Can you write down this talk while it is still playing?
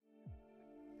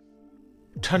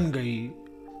ठन गई,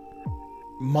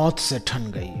 मौत से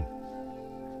ठन गई।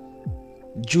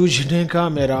 जूझने का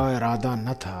मेरा इरादा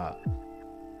न था,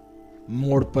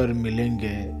 मोड़ पर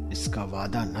मिलेंगे इसका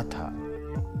वादा न था।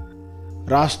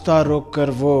 रास्ता रोककर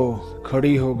वो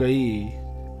खड़ी हो गई,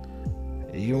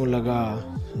 यूं लगा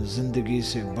जिंदगी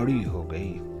से बड़ी हो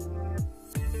गई।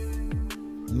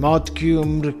 मौत की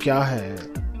उम्र क्या है,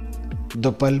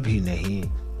 दो पल भी नहीं।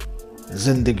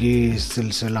 जिंदगी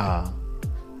सिलसिला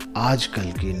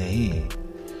आजकल की नहीं।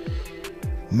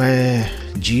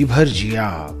 मैं जी भर जिया,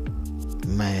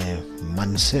 मैं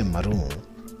मन से मरूं,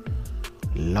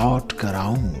 लौट कर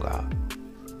आऊंगा,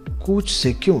 कूच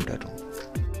से क्यों डरूं।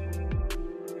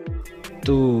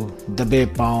 तू दबे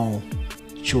पांव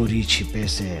चोरी छिपे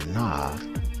से ना आ,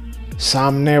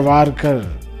 सामने वार कर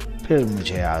फिर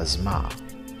मुझे आजमा।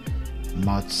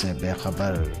 मौत से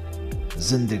बेखबर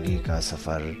जिंदगी का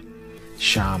सफर,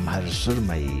 शाम हर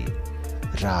सुरमई,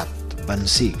 रात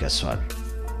बंसी का स्वर।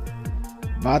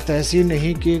 बात ऐसी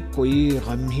नहीं कि कोई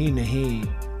गम ही नहीं,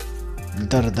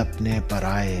 दर्द अपने पर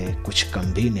आए कुछ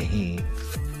कम भी नहीं।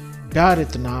 प्यार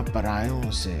इतना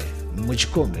परायों से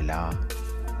मुझको मिला,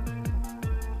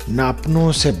 ना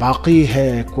अपनों से बाकी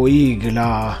है कोई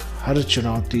गिला। हर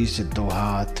चुनौती से दो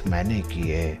हाथ मैंने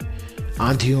किए,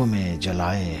 आंधियों में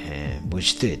जलाए हैं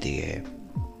बुझते दिए।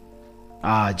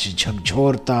 आज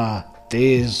झकझोरता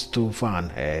तेज तूफान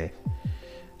है,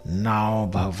 नाव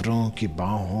भंवरों की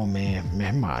बाहों में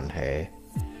मेहमान है।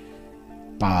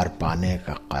 पार पाने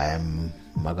का कायम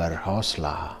मगर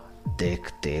हौसला,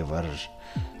 देख तेवर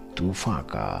तूफान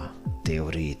का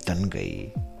तेवरी तन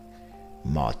गई,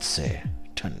 मौत से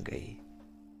ठन गई।